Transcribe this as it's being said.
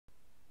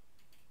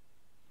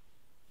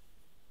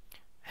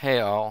Hey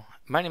all,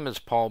 my name is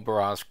Paul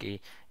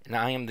Borosky and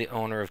I am the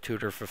owner of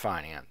Tutor for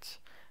Finance.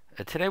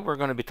 Today we're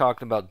going to be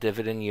talking about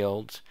dividend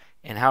yields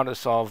and how to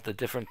solve the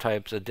different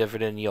types of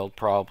dividend yield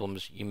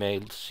problems you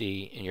may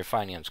see in your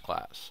finance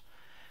class.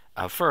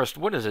 First,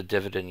 what is a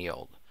dividend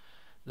yield?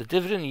 The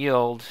dividend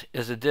yield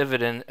is a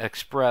dividend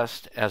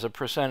expressed as a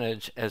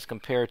percentage as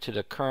compared to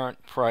the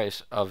current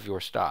price of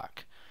your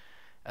stock.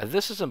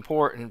 This is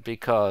important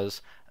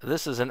because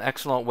this is an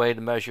excellent way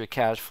to measure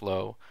cash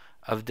flow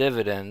of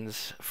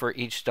dividends for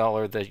each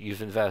dollar that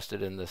you've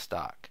invested in the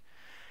stock.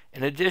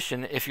 In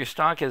addition, if your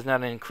stock has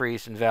not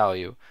increased in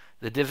value,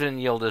 the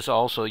dividend yield is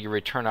also your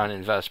return on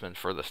investment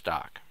for the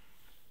stock.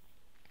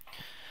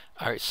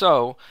 Alright,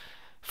 so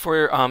for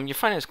your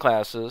finance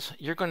classes,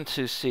 you're going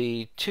to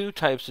see two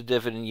types of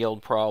dividend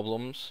yield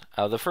problems.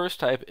 The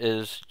first type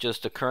is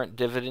just the current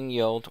dividend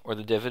yield or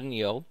the dividend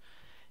yield,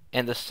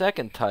 and the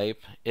second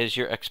type is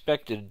your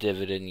expected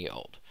dividend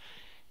yield.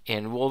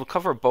 And we'll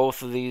cover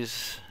both of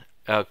these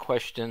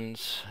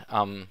questions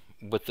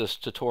with this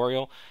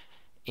tutorial,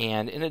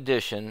 and in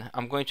addition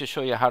I'm going to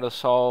show you how to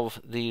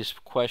solve these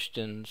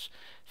questions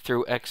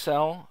through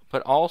Excel,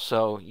 but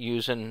also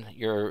using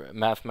your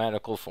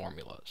mathematical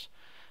formulas.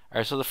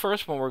 Alright, so the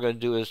first one we're going to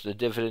do is the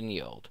dividend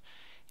yield,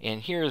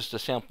 and here's the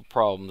sample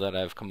problem that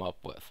I've come up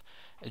with.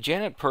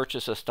 Janet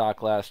purchased a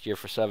stock last year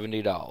for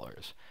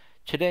 $70.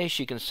 Today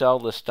she can sell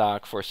the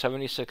stock for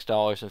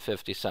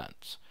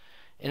 $76.50.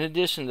 In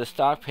addition, the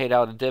stock paid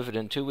out a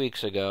dividend 2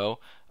 weeks ago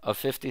of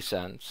 50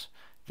 cents.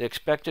 The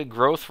expected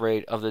growth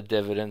rate of the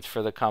dividends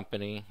for the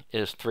company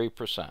is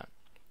 3%.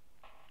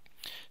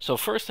 So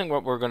first thing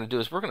what we're going to do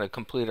is we're going to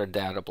complete our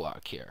data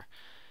block here.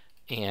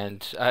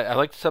 And I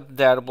like to set up the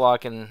data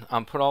block and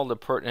put all the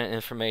pertinent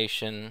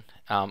information.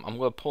 I'm going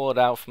to pull it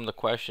out from the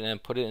question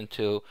and put it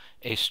into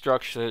a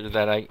structure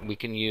that we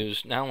can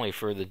use not only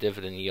for the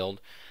dividend yield,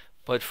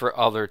 but for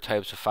other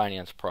types of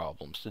finance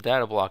problems. The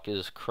data block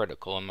is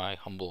critical in my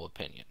humble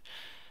opinion.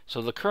 So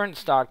the current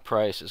stock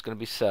price is going to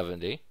be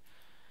 70.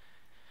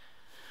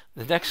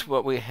 The next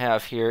what we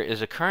have here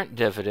is a current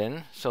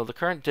dividend. So the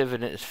current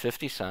dividend is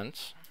 50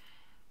 cents.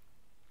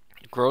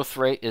 Growth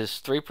rate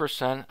is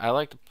 3%. I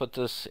like to put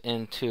this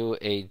into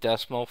a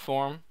decimal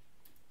form.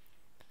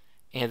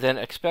 And then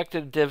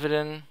expected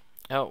dividend,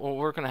 well,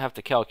 we're going to have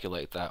to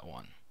calculate that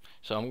one.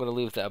 So I'm going to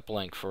leave that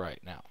blank for right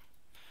now.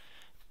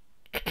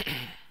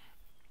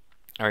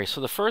 Alright,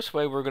 so the first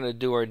way we're going to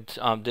do our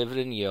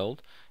dividend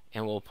yield,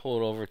 and we'll pull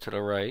it over to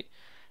the right.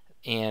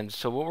 And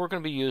so what we're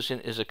going to be using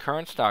is the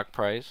current stock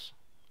price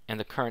and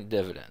the current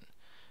dividend.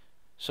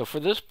 So for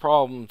this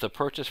problem, the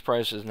purchase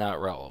price is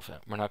not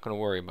relevant. We're not going to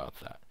worry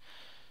about that.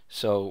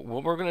 So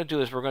what we're going to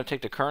do is we're going to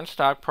take the current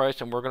stock price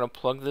and we're going to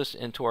plug this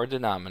into our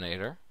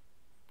denominator.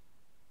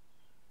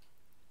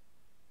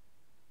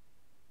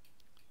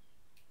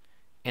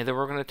 And then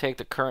we're going to take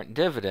the current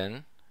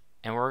dividend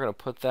and we're going to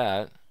put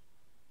that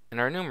in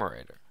our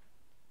numerator.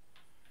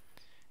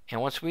 And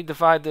once we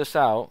divide this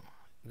out,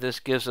 this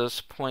gives us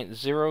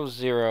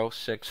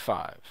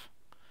 0.0065.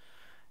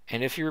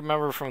 And if you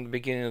remember from the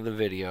beginning of the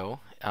video,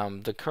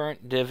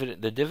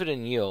 the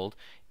dividend yield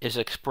is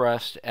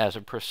expressed as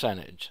a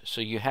percentage.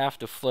 So you have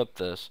to flip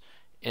this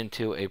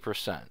into a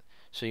percent.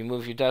 So you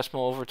move your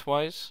decimal over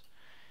twice,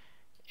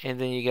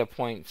 and then you get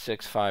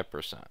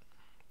 0.65%.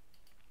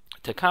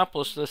 To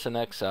accomplish this in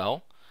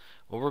Excel,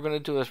 what we're going to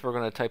do is we're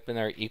going to type in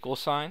our equal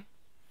sign,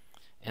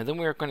 and then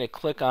we're going to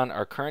click on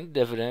our current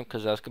dividend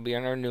because that's going to be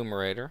on our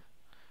numerator.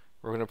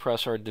 We're going to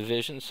press our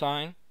division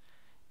sign,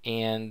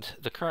 and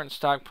the current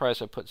stock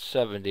price I put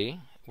 70.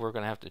 We're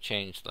going to have to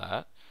change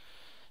that.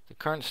 The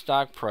current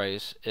stock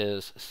price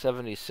is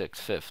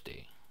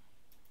 $76.50.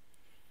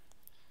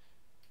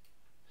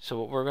 So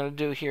what we're going to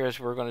do here is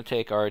we're going to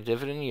take our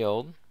dividend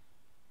yield,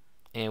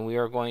 and we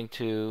are going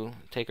to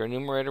take our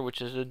numerator,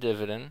 which is the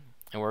dividend,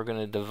 and we're going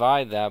to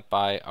divide that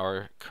by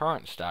our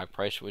current stock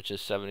price, which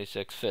is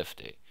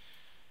 $76.50.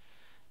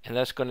 And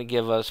that's going to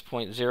give us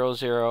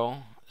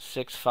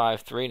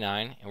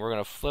 0.006539, and we're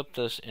going to flip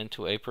this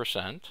into a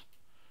percent,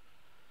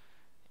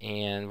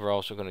 and we're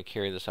also going to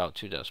carry this out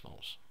 2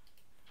 decimals.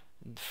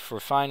 For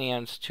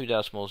finance, 2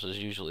 decimals is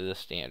usually the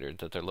standard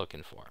that they're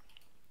looking for.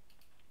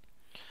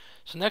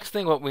 So next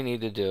thing what we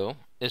need to do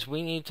is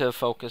we need to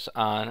focus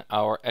on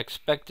our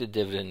expected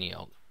dividend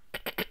yield.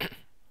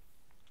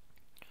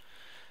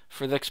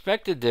 For the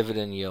expected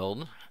dividend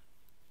yield,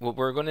 what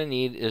we're going to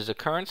need is the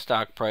current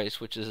stock price,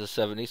 which is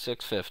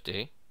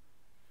 $76.50,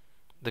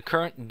 the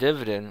current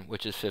dividend,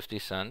 which is 50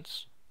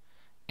 cents,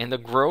 and the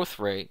growth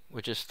rate,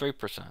 which is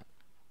 3%.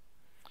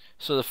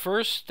 So the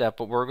first step,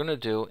 what we're going to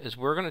do is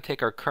we're going to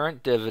take our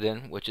current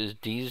dividend, which is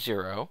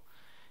D0,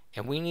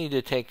 and we need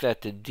to take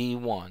that to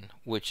D1,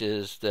 which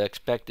is the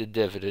expected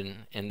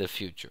dividend in the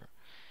future.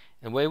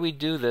 And the way we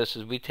do this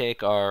is we're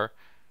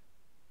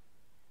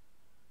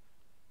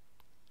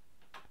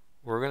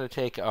going to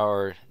take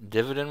our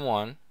dividend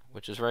 1,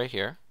 which is right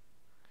here,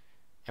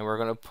 and we're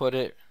going to put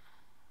it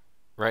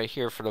right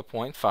here for the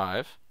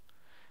 0.5.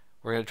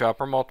 We're going to drop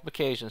our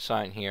multiplication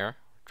sign here,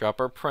 drop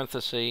our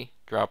parenthesis,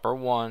 drop our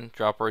 1,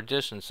 drop our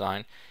addition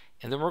sign,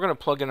 And then we're going to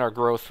plug in our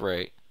growth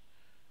rate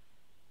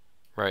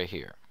right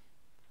here.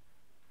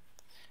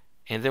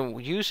 And then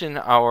using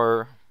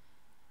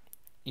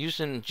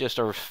just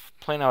our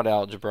plain out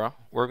algebra,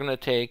 we're going to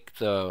take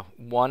the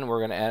 1, we're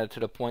going to add it to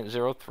the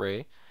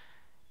 0.03,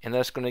 and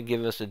that's going to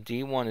give us a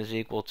D1 is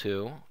equal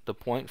to the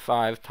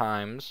 0.5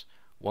 times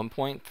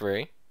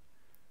 1.3.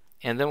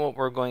 And then what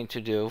we're going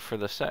to do for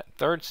the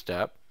third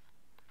step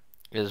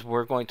is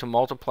we're going to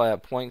multiply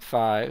that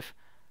 0.5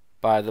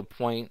 by the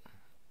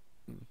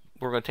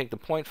we're going to take the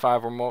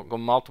 0.5, we're going to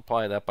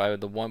multiply that by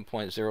the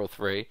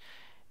 1.03,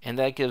 and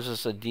that gives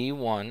us a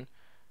D1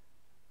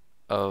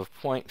 of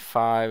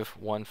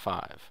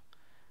 0.515.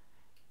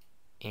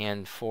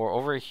 And for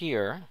over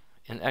here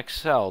in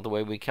Excel, the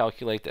way we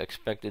calculate the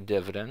expected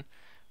dividend,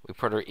 we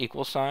put our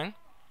equal sign,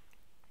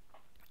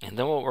 and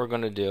then what we're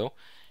going to do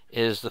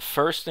is the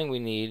first thing we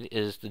need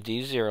is the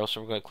D0, so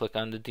we're going to click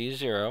on the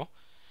D0,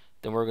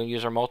 then we're going to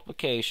use our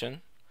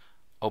multiplication,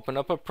 open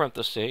up a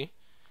parenthesis,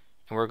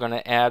 and we're going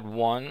to add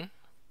 1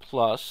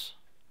 plus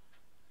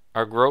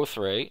our growth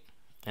rate,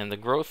 and the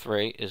growth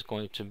rate is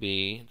going to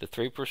be the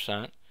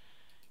 3%,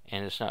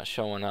 and it's not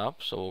showing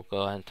up, so we'll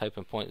go ahead and type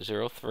in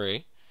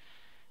 0.03,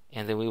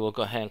 and then we will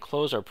go ahead and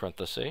close our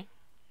parenthesis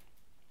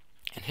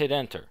and hit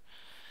enter.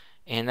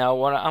 And now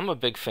what I'm a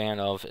big fan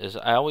of is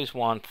I always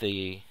want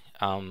Excel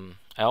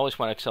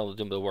to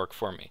do the work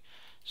for me.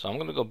 So I'm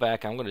going to go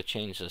back, I'm going to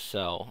change the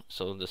cell.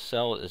 So the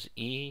cell is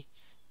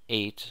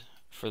E8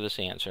 for this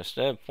answer.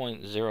 Instead of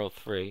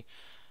 0.03,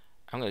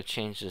 I'm going to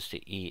change this to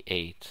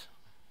E8.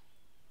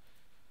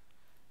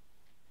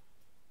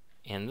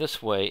 And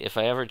this way, if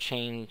I ever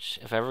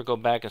go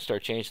back and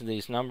start changing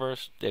these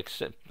numbers, the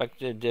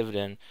expected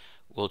dividend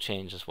will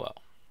change as well.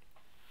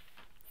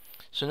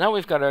 So now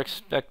we've got our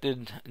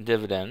expected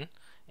dividend,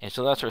 and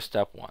so that's our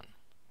step 1.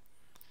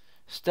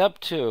 Step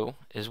 2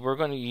 is we're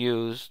going to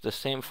use the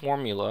same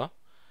formula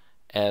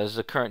as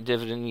the current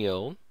dividend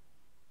yield,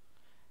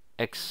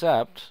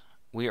 except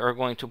we are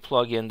going to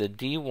plug in the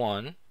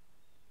D1.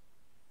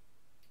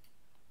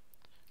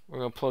 We're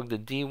going to plug the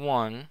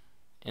D1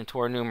 into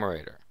our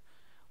numerator.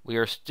 We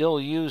are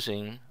still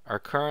using our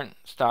current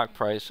stock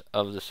price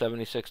of the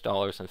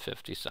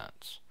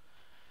 $76.50.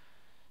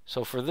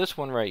 So for this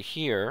one right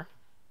here,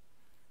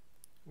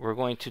 we're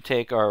going to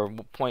take our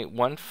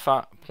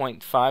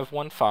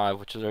 0.515,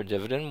 which is our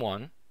dividend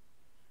 1,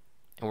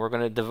 and we're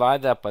going to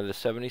divide that by the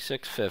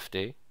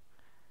 76.50,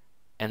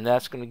 and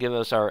that's going to give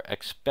us our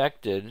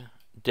expected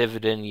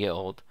dividend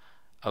yield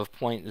of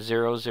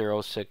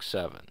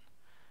 0.0067.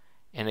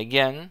 And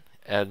again,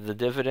 the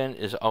dividend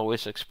is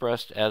always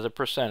expressed as a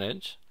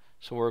percentage,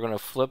 so we're going to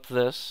flip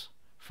this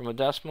from a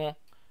decimal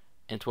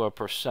into a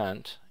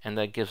percent, and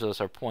that gives us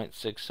our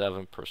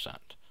 0.67%.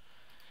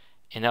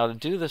 And now to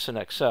do this in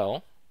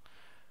Excel,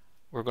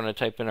 we're going to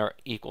type in our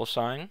equal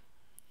sign,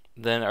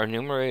 then our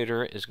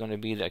numerator is going to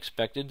be the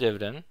expected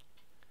dividend.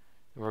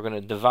 We're going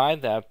to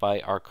divide that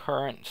by our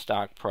current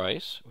stock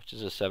price, which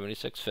is a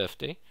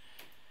 $76.50.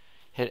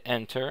 Hit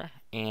enter,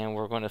 and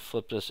we're going to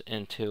flip this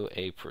into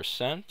a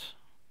percent,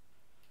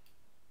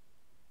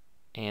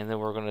 and then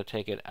we're going to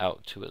take it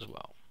out too as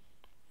well.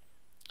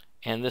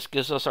 And this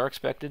gives us our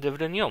expected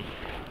dividend yield.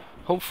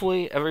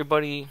 Hopefully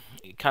everybody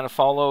kind of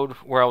followed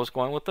where I was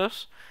going with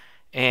this.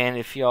 And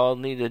if y'all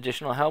need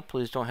additional help,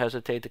 please don't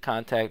hesitate to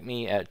contact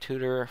me at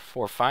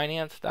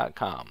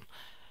tutorforfinance.com.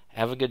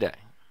 Have a good day.